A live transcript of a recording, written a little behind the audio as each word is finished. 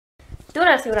Don't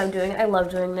ask me what I'm doing. I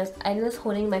love doing this. I'm just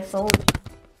holding my phone.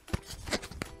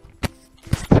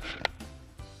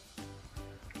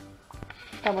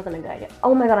 That wasn't a good idea.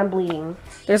 Oh my god, I'm bleeding.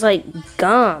 There's like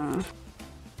gum.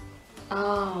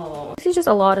 Oh. This is just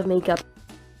a lot of makeup.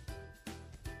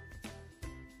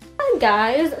 Hi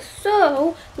guys,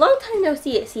 so long time no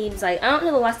see it seems like. I don't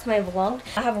know the last time I vlogged.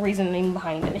 I have a reasoning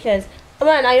behind it because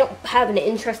one, I don't have an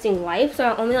interesting life, so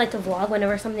I only like to vlog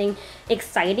whenever something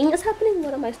exciting is happening.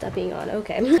 What am I stepping on?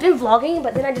 Okay. I've been vlogging,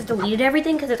 but then I just deleted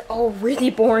everything because it's all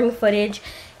really boring footage.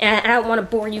 And I don't want to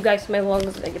bore you guys with my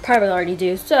vlogs like you probably already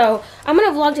do. So I'm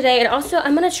going to vlog today, and also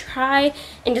I'm going to try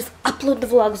and just upload the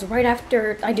vlogs right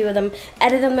after I do them.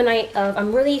 Edit them the night of.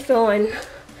 I'm really feeling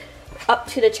up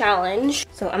to the challenge.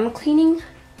 So I'm cleaning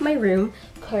my room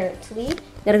currently.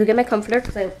 Gotta go get my comforter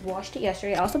because I washed it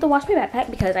yesterday. I also have to wash my backpack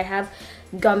because I have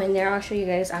gum in there. I'll show you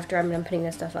guys after I'm done putting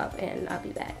this stuff up, and I'll be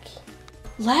back.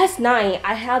 Last night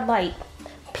I had like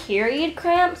period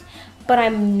cramps, but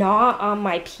I'm not on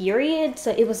my period,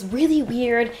 so it was really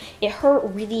weird. It hurt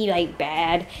really like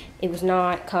bad. It was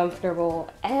not comfortable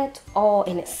at all,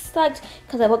 and it sucked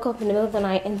because I woke up in the middle of the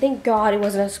night, and thank God it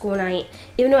wasn't a school night.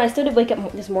 Even though I still did wake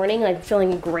up this morning like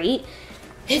feeling great,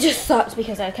 it just sucks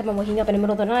because I kept on waking up in the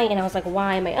middle of the night, and I was like,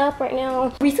 why am I up right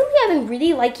now? Recently I've been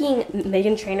really liking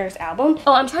Meghan Trainor's album.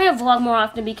 Oh, I'm trying to vlog more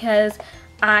often because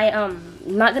I'm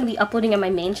not going to be uploading on my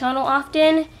main channel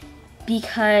often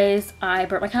because I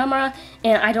burnt my camera,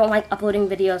 and I don't like uploading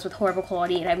videos with horrible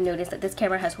quality, and I've noticed that this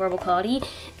camera has horrible quality.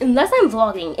 Unless I'm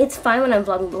vlogging, it's fine when I'm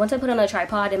vlogging, but once I put it on a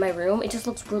tripod in my room, it just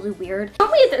looks really weird. Tell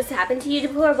me if this happened to you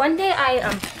before. One day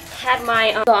I had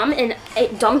my gum, and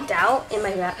it dumped out in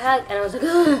my backpack, and I was like,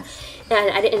 ugh,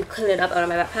 and I didn't clean it up out of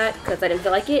my backpack because I didn't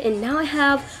feel like it, and now I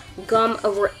have gum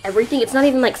over everything. It's not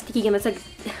even like sticky gum, it's like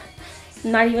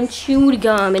not even chewed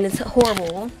gum, and it's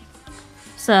horrible.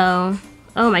 So,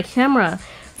 oh, my camera.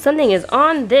 Something is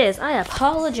on this. I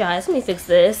apologize. Let me fix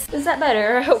this. Is that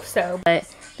better? I hope so. But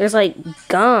there's like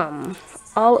gum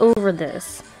all over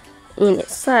this, and it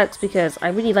sucks because I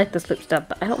really like this lip stuff,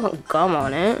 but I don't want gum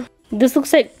on it. This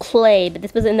looks like clay, but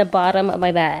this was in the bottom of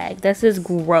my bag. This is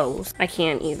gross. I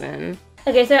can't even.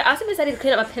 Okay, so I also decided to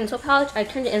clean up my pencil pouch. I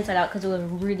turned it inside out because it was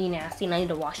really nasty and I need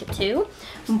to wash it too.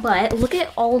 But look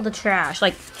at all the trash.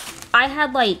 Like, I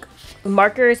had like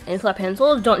markers and flat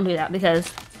pencils. Don't do that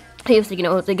because you have sticky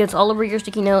notes. It gets all over your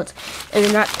sticky notes and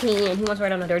they're not clean. And who wants to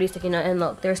write on a dirty sticky note? And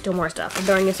look, there's still more stuff. I'm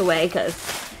throwing this away because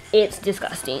it's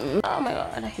disgusting. Oh my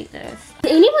god, I hate this.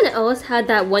 Anyone else had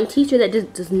that one teacher that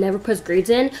just never puts grades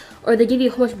in, or they give you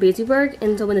a whole bunch of basic work,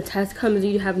 and so when the test comes,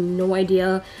 you have no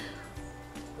idea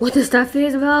what the stuff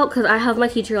is about? Because I have my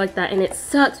teacher like that, and it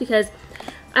sucks because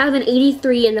I have an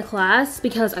 83 in the class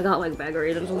because I got like bad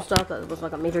grades and some stuff that was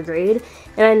like a major grade.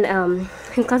 And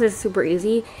his class is super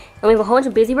easy. And we have a whole bunch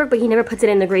of busy work, but he never puts it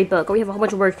in the grade book. Or we have a whole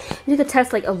bunch of work. We took a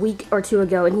test like a week or two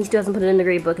ago, and he still doesn't put it in the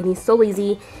grade book. And he's so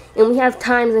lazy. And we have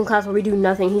times in class where we do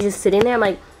nothing. He's just sitting there. I'm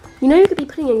like, you know, you could be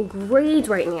putting in grades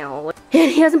right now.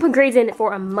 And he hasn't put grades in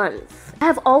for a month. I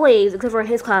have always, except for in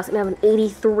his class, and I have an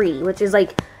 83, which is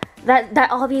like, that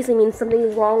obviously means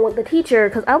something's wrong with the teacher,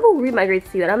 because I will read my grades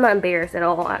to you, and I'm not embarrassed at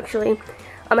all, actually.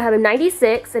 I have a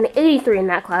 96, an 83 in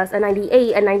that class, a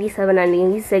 98, a 97, a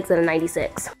 96, and a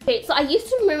 96. Okay, so I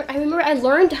remember I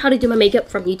learned how to do my makeup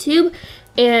from YouTube,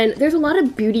 and there's a lot of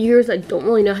beautyers that don't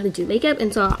really know how to do makeup,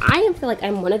 and so I feel like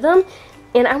I'm one of them,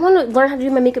 and I want to learn how to do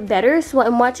my makeup better, so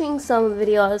I'm watching some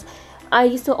videos. I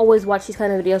used to always watch these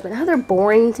kind of videos, but now they're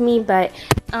boring to me, but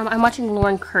I'm watching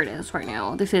Lauren Curtis right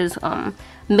now. This is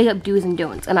makeup do's and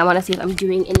don'ts, and I want to see if I'm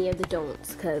doing any of the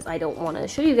don'ts because I don't want to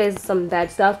show you guys some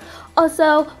bad stuff.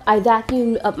 Also, I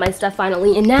vacuumed up my stuff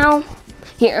finally, and now,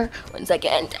 here, 1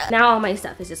 second. Now all my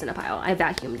stuff is just in a pile. I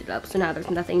vacuumed it up, so now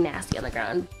there's nothing nasty on the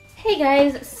ground. Hey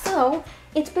guys, so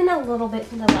it's been a little bit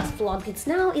since I last vlogged. It's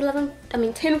now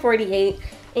 10:48,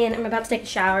 and I'm about to take a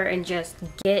shower and just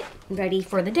get ready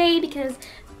for the day because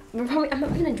I'm not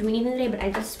gonna do anything today, but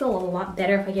I just feel a lot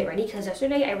better if I get ready because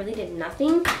yesterday I really did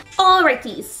nothing.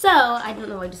 Alrighty, so I don't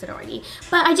know what I just said already,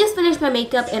 but I just finished my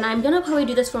makeup, and I'm gonna probably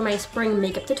do this for my spring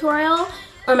makeup tutorial,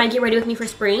 or my get ready with me for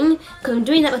spring, because I'm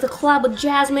doing that with a collab with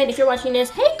Jasmine. If you're watching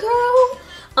this, hey girl!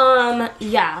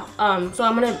 Yeah, so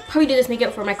I'm gonna probably do this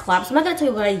makeup for my collab, so I'm not gonna tell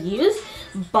you what I use,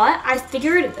 but I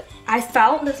figured, I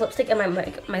found this lipstick in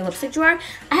my lipstick drawer.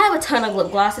 I have a ton of lip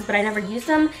glosses, but I never use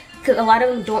them because a lot of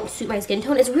them don't suit my skin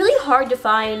tone. It's really hard to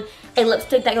find a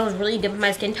lipstick that goes really good with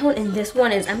my skin tone, and this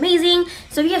one is amazing.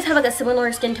 So if you guys have like a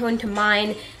similar skin tone to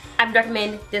mine, I'd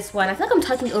recommend this one. I feel like I'm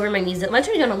talking over my music. I'm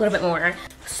actually doing a little bit more.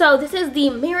 So this is the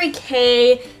Mary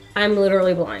Kay. I'm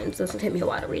literally blind, so this will take me a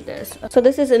while to read this. So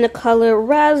this is in the color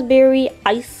Raspberry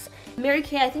Ice. Mary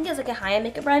Kay, I think it's like a high-end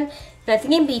makeup brand, and I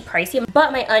think it'd be pricey,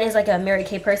 but my aunt is like a Mary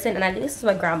Kay person, and I think this is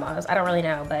my grandma's. I don't really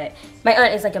know, but my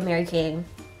aunt is like a Mary Kay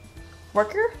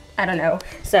worker? I don't know.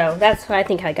 So that's why I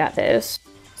think I got this.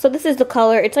 So this is the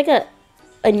color. It's like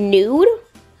a nude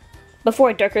before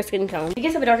a darker skin tone. If you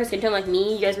guys have a darker skin tone like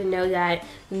me, you guys would know that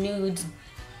nudes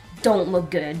don't look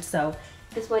good. So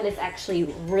this one is actually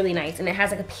really nice, and it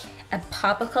has like a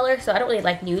pop of color. So I don't really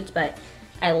like nudes, but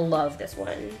I love this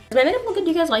one. Does my makeup look good?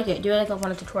 Do you guys like it? Do like I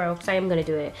want a tutorial, because I am gonna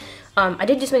do it. I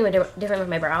did just make it different with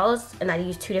my brows, and I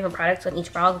used 2 different products on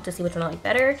each brow to see which one I like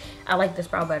better. I like this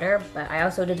brow better, but I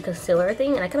also did the concealer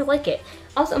thing, and I kind of like it.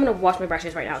 Also, I'm gonna wash my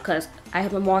brushes right now because I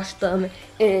haven't washed them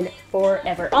in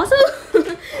forever. Also,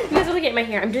 you guys are looking at my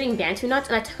hair. I'm doing Bantu knots,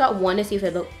 and I took out one to see if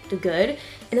it looked good, and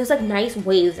there's like nice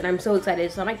waves, and I'm so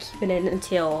excited. So I might keep it in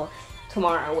until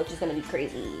tomorrow, which is gonna be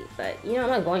crazy, but you know, I'm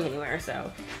not going anywhere.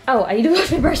 So I need to wash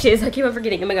my brushes. I keep on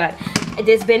forgetting. Oh my god,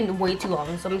 it's been way too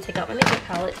long. So I'm gonna take out my makeup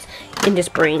palette and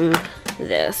just bring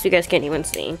this. You guys can't even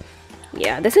see.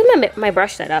 Yeah, this is my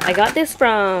brush setup. I got this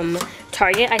from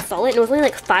Target. I saw it and it was only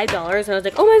like $5, and I was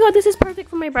like, oh my god, this is perfect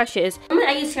for my brushes.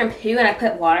 I use shampoo and I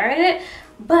put water in it,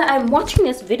 but I'm watching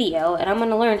this video and I'm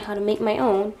gonna learn how to make my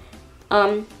own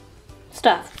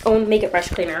own makeup brush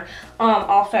cleaner.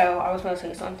 Also, I was gonna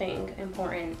say something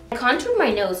important. I contoured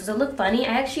my nose. Does it look funny?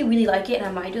 I actually really like it, and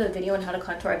I might do a video on how to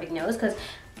contour a big nose, because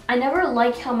I never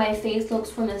like how my face looks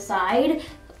from the side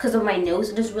because of my nose.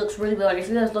 It just looks really weird. If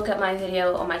you guys look at my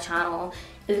video on my channel,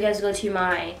 if you guys go to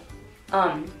my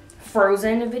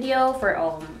Frozen video for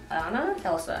Elsa,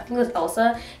 I think it was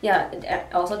Elsa, yeah,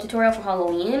 Elsa tutorial for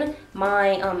Halloween,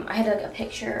 I had like a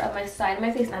picture of my side of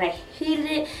my face, and I hated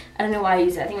it. I don't know why I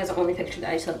used it. I think it was the only picture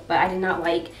that I took, but I did not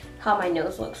like how my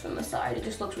nose looks from the side. It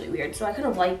just looks really weird, so I kind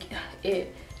of like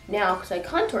it now because I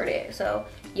contoured it. So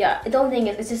yeah, the only thing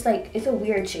is, it's just like, it's a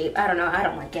weird shape. I don't know, I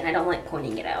don't like it. I don't like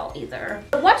pointing it out either.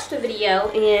 I watched the video,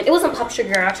 and it wasn't pop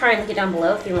sugar. I'll try and link it down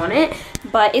below if you want it,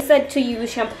 but it said to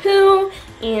use shampoo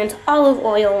and olive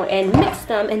oil and mix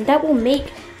them, and that will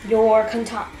make your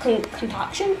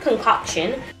concoction.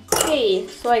 Okay,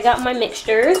 so I got my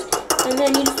mixtures, and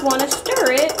then you just want to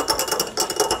stir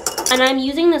it, and I'm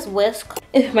using this whisk.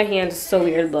 My hand is so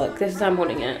weird. Look, this is how I'm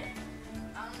holding it.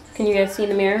 Can you guys see in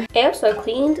the mirror? I also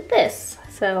cleaned this,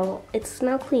 so it's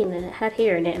now clean, and it had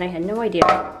hair in it, and I had no idea.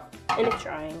 And it's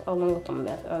drying along with some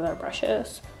other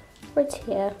brushes right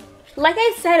here. Like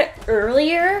I said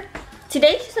earlier,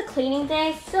 today's just a cleaning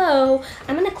day, so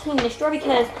I'm gonna clean this drawer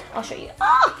because I'll show you.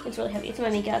 It's really heavy. It's my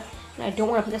makeup, and I don't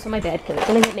want to put this on my bed because it's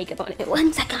gonna get makeup on it.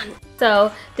 1 second.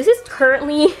 So this is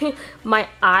currently my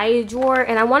eye drawer,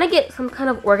 and I want to get some kind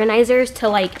of organizers to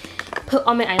like put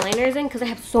all my eyeliners in because I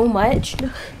have so much.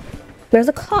 There's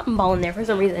a cotton ball in there for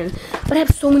some reason, but I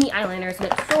have so many eyeliners,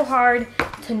 and it's so hard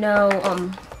to know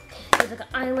there's like an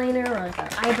eyeliner or like an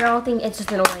eyebrow thing. It's just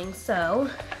annoying. So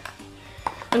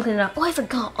I'm cleaning up. Oh, I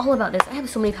forgot all about this. I have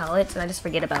so many palettes and I just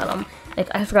forget about them. Like,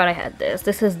 I forgot I had this.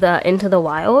 This is the Into the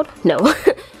Wild. No.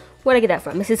 Where'd I get that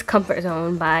from? This is Comfort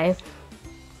Zone by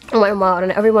Wet n Wild,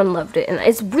 and everyone loved it. And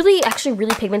it's really, actually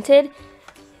really pigmented.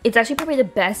 It's actually probably the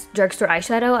best drugstore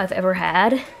eyeshadow I've ever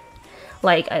had.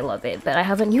 Like, I love it, but I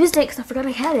haven't used it because I forgot I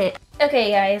had it.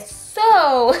 Okay, guys,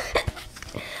 so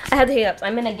I had the hiccups.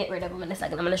 I'm gonna get rid of them in a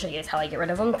second. I'm gonna show you guys how I get rid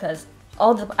of them because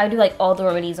I do like all the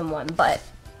remedies in one, but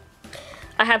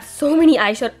I have so many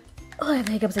eyeshadow. Oh, I have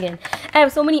hiccups again. I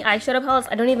have so many eyeshadow palettes,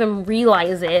 I don't even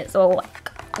realize it. So like,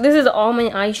 this is all my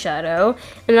eyeshadow,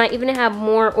 and I even have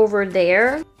more over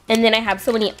there. And then I have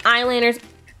so many eyeliners.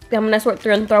 I'm gonna sort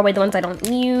through and throw away the ones I don't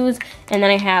use. And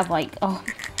then I have like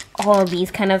all of these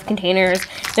kind of containers.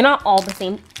 They're not all the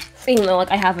same thing though.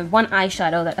 Like I have one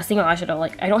eyeshadow, a single eyeshadow.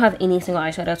 Like I don't have any single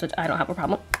eyeshadows, which I don't have a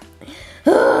problem.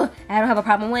 I don't have a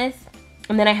problem with.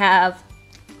 And then I have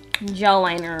gel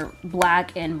liner,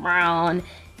 black and brown.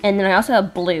 And then I also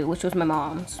have blue, which was my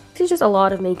mom's. This is just a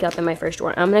lot of makeup in my first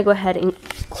drawer. I'm gonna go ahead and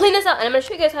clean this out, and I'm gonna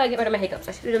show you guys how I get rid of my hiccups.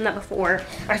 I should have done that before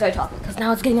I started talking, because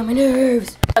now it's getting on my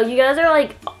nerves. So you guys are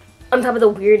like on top of the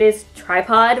weirdest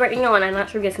tripod right now, and I'm not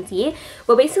sure if you guys can see.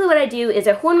 But basically what I do is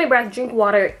I hold my breath, drink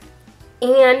water,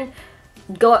 and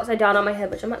go upside down on my head,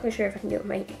 which I'm not really sure if I can do it with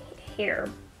my hair.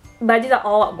 But I do that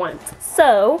all at once.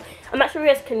 So I'm not sure if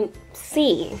you guys can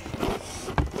see.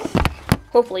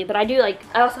 Hopefully, but I do like,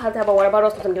 I also have to have a water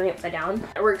bottle since I'm doing it upside down.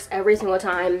 It works every single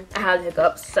time I have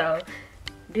hiccups, so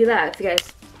do that if you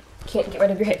guys can't get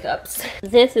rid of your hiccups.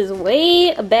 This is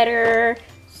way better,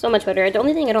 so much better. The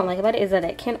only thing I don't like about it is that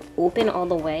it can't open all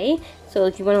the way. So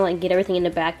if you want to like get everything in the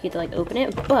back, you have to like open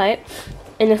it, but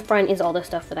in the front is all the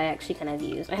stuff that I actually kind of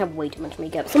use. I have way too much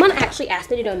makeup. Someone actually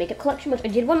asked me to do a makeup collection, which I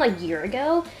did one like a year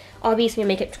ago Obviously, my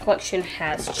makeup collection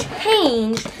has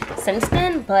changed since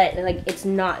then, but like it's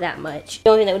not that much.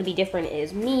 The only thing that would be different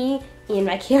is me and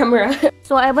my camera.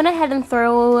 So I went ahead and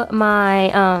throw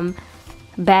my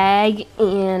bag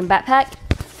and backpack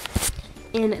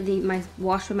in my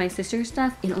wash with my sister's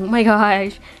stuff, and oh my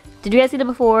gosh, did you guys see that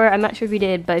before? I'm not sure if you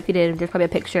did, but if you did, there's probably a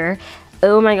picture.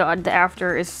 Oh my god, the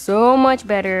after is so much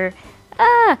better.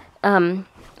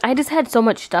 I just had so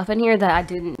much stuff in here that I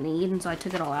didn't need, and so I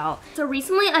took it all out. So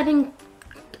recently I've been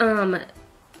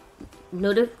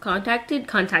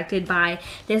contacted by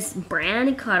this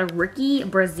brand called Ricky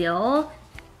Brazil,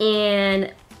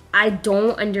 and I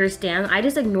don't understand. I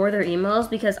just ignore their emails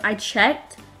because I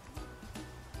checked.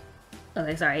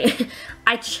 Okay, sorry.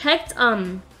 I checked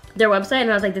their website and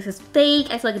I was like, this is fake.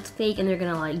 I feel like it's fake and they're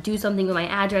gonna like do something with my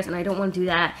address, and I don't want to do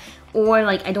that. Or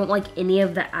like I don't like any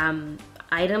of the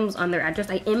items on their address.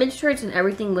 I image searched and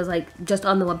everything was like just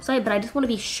on the website, but I just want to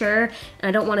be sure and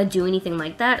I don't want to do anything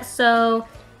like that. So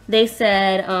they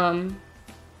said,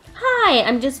 hi,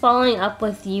 I'm just following up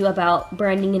with you about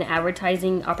branding and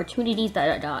advertising opportunities, ...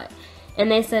 And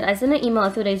they said, I sent an email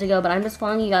a few days ago, but I'm just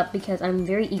following you up because I'm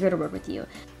very eager to work with you.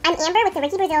 I'm Amber with the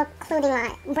Ricky Brazil clothing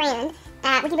line brand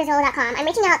at rickybrazil.com. I'm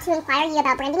reaching out to inquire you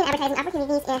about branding and advertising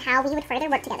opportunities and how we would further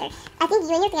work together. I think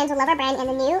you and your fans will love our brand and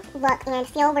the new look and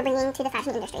feel we're bringing to the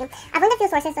fashion industry. I've linked a few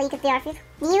sources so you could view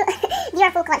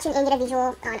our full collection and get a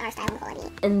visual on our style and quality.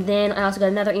 And then I also got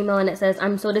another email and it says,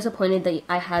 I'm so disappointed that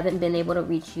I haven't been able to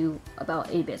reach you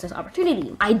about a business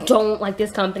opportunity. I don't like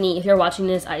this company. If you're watching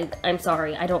this, I'm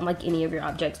sorry. I don't like any of your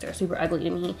objects. They're super ugly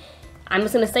to me. I'm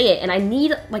just gonna say it, and I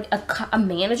need like a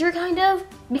manager kind of,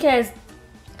 because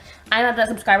I'm at that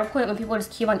subscriber point when people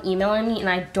just keep on emailing me and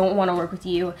I don't want to work with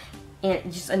you and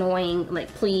it's just annoying. Like,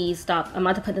 please stop. I'm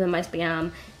about to put them in my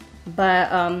spam,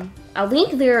 but I'll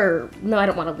link their, no, I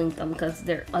don't want to link them because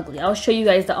they're ugly. I'll show you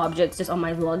guys the objects just on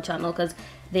my vlog channel because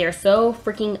they are so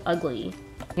freaking ugly.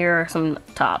 Here are some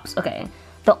tops. Okay,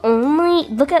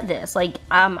 look at this, like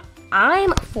I'm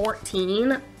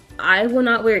 14. I will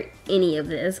not wear any of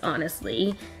this,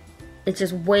 honestly. It's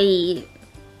just way,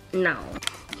 no.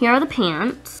 Here are the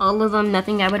pants. All of them,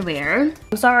 nothing I would wear.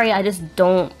 I'm sorry, I just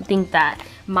don't think that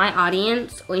my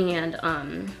audience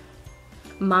and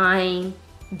my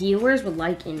viewers would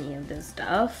like any of this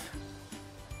stuff.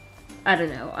 I don't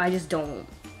know, I just don't.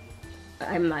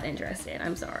 I'm not interested,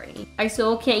 I'm sorry. I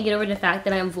still can't get over the fact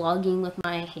that I'm vlogging with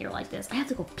my hair like this. I have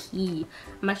to go pee.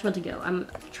 I'm actually about to go. I'm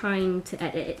trying to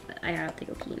edit it, but I have to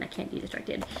go pee and I can't be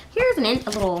distracted. Here's a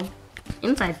little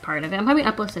inside part of it. I'm probably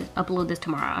upload this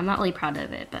tomorrow. I'm not really proud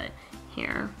of it, but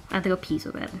here. I have to go pee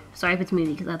so bad. Sorry if it's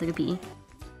movie because I have to go pee.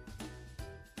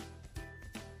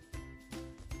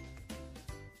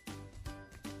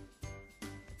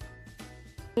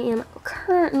 I am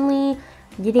currently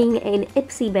getting an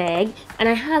Ipsy bag, and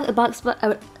I have a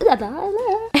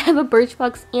I have a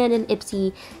Birchbox and an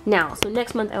Ipsy now. So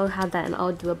next month I will have that and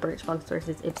I'll do a Birchbox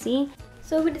versus Ipsy.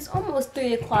 So it is almost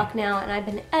 3 o'clock now and I've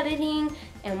been editing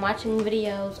and watching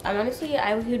videos. Honestly,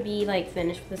 I would be like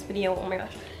finished with this video, oh my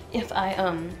gosh, if I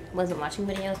wasn't watching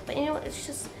videos. But you know, it's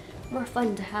just more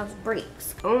fun to have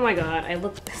breaks. Oh my god, I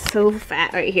look so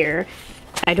fat right here.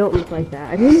 I don't look like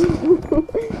that. I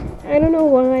don't know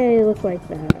why I look like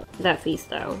that. That face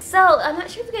though. So, I'm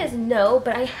not sure if you guys know,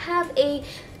 but I have a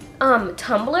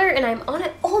Tumblr and I'm on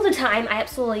it all the time. I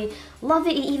absolutely love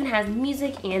it. It even has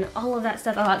music and all of that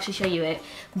stuff. I'll actually show you it.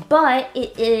 But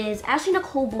it is Ashleigh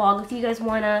Nicole blog. If you guys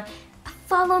wanna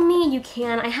follow me, you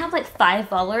can. I have like 5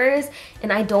 followers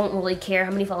and I don't really care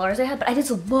how many followers I have, but I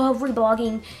just love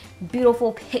reblogging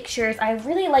beautiful pictures. I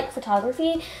really like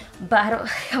photography, but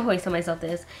I always tell myself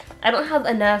this, I don't have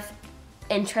enough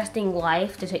interesting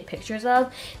life to take pictures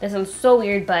of. This sounds so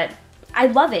weird, but I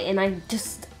love it and I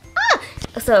just,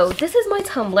 So this is my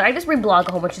Tumblr. I just reblog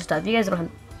a whole bunch of stuff. You guys don't have,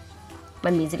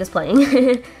 my music is playing.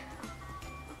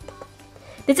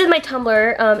 This is my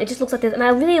Tumblr. It just looks like this and I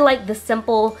really like the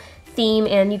simple theme,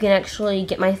 and you can actually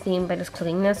get my theme by just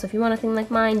clicking this. So if you want a theme like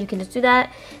mine, you can just do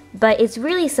that. But it's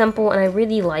really simple and I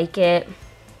really like it.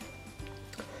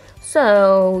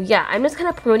 So yeah, I'm just kind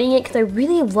of promoting it because I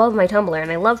really love my Tumblr,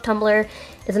 and I love Tumblr.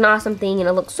 It's an awesome thing and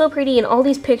it looks so pretty, and all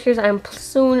these pictures I'm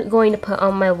soon going to put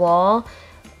on my wall.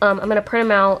 I'm going to print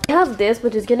them out. I have this,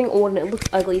 which is getting old and it looks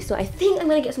ugly, so I think I'm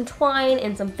going to get some twine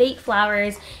and some fake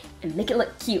flowers and make it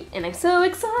look cute, and I'm so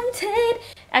excited.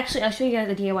 Actually, I'll show you guys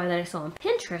a DIY that I saw on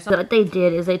Pinterest. So what they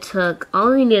did is they took,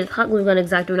 all you need is hot glue gun,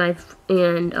 X-Acto knife,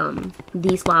 and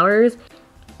these flowers,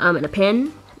 and a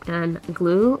pen and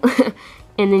glue,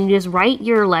 and then you just write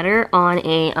your letter on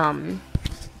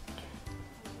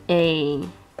a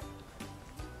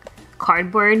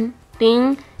cardboard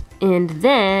thing, and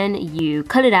then you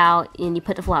cut it out and you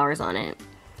put the flowers on it.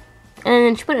 And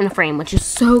then she put it in a frame, which is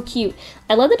so cute.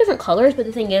 I love the different colors, but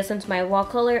the thing is, since my wall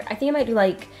color, I think I might do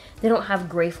like, they don't have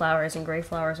gray flowers, and gray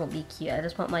flowers won't be cute. I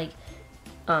just want like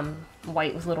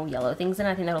white with little yellow things in it.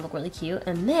 I think that'll look really cute.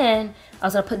 And then I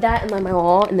was gonna put that in my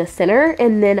wall in the center,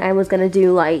 and then I was gonna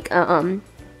do like a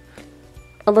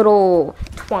little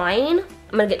twine.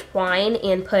 I'm gonna get twine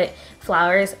and put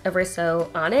flowers ever so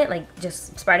on it, like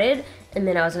just spread it. And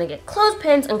then I was gonna get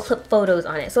clothespins and clip photos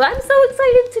on it. So I'm so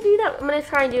excited to do that. I'm gonna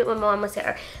try and do it when my mama's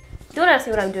here. Don't ask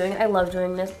me what I'm doing. I love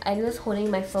doing this. I do this holding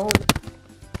my phone.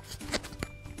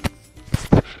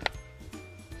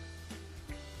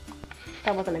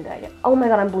 That wasn't a good idea. Oh my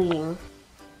god, I'm bleeding.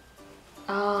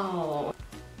 Oh.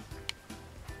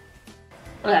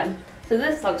 Okay, so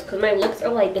this sucks because my lips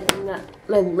are like the thing that,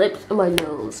 my lips and my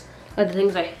nose are the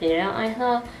things I hate that I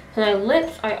have. And my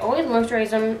lips, I always moisturize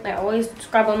them, I always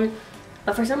scrub them,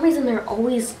 but for some reason they're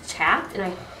always chapped and I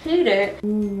hate it. Oh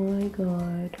my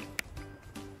god.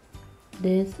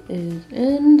 This is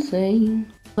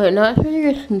insane. But not sure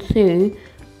you guys can see,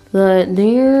 but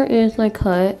there is my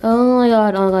cut. Oh my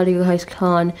god, you guys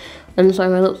can. I'm sorry,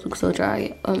 my lips look so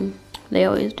dry. They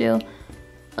always do.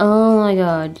 Oh my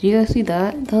god, do you guys see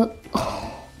that?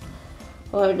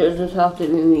 Why does this have to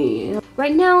be me?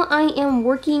 Right now, I am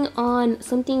working on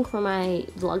something for my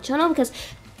vlog channel because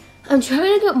I'm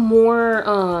trying to get more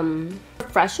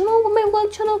professional with my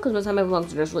vlog channel, because most of my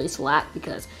vlogs are just really slack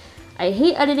because I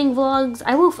hate editing vlogs.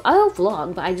 I'll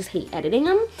vlog, but I just hate editing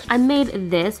them. I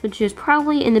made this, which is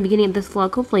probably in the beginning of this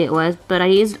vlog, hopefully it was, but I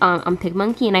used Pig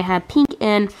Monkey, and I have pink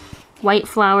and white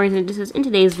flowers, and this is in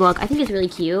today's vlog. I think it's really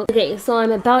cute. Okay, so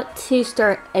I'm about to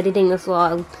start editing this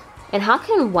vlog. And how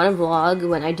can one vlog,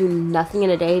 when I do nothing in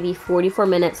a day, be 44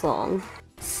 minutes long?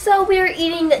 So we're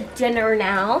eating dinner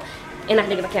now, and I have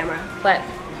to get the camera, but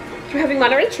we're having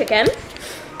Monterey chicken.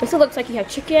 This looks like you have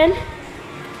chicken,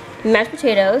 mashed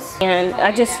potatoes, and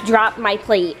I just dropped my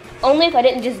plate. Only if I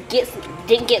didn't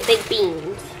get baked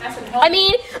beans. I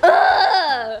mean,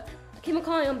 I keep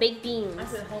calling them baked beans. I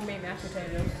said homemade mashed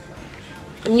potatoes.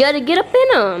 And you gotta get up in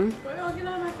them. Well, get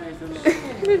on my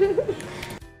face.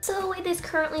 So it is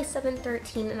currently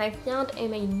 7:13, and I found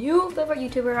my new favorite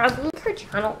YouTuber. I'll link her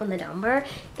channel in the down bar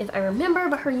if I remember,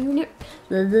 but her username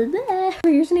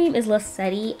is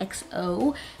Lacetti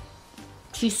XO.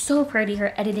 She's so pretty.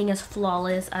 Her editing is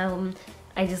flawless. I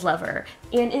just love her.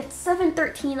 And it's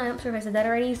 7:13. I'm not sure if I said that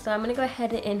already, so I'm gonna go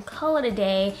ahead and call it a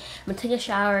day. I'm gonna take a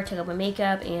shower, take off my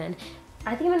makeup, and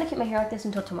I think I'm gonna keep my hair like this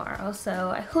until tomorrow.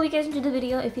 So I hope you guys enjoyed the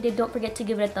video. If you did, don't forget to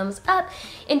give it a thumbs up.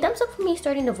 And thumbs up for me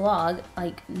starting to vlog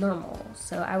like normal.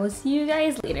 So I will see you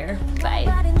guys later. Bye.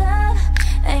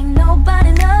 Ain't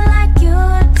nobody love like you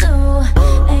do.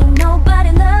 Ain't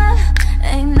nobody love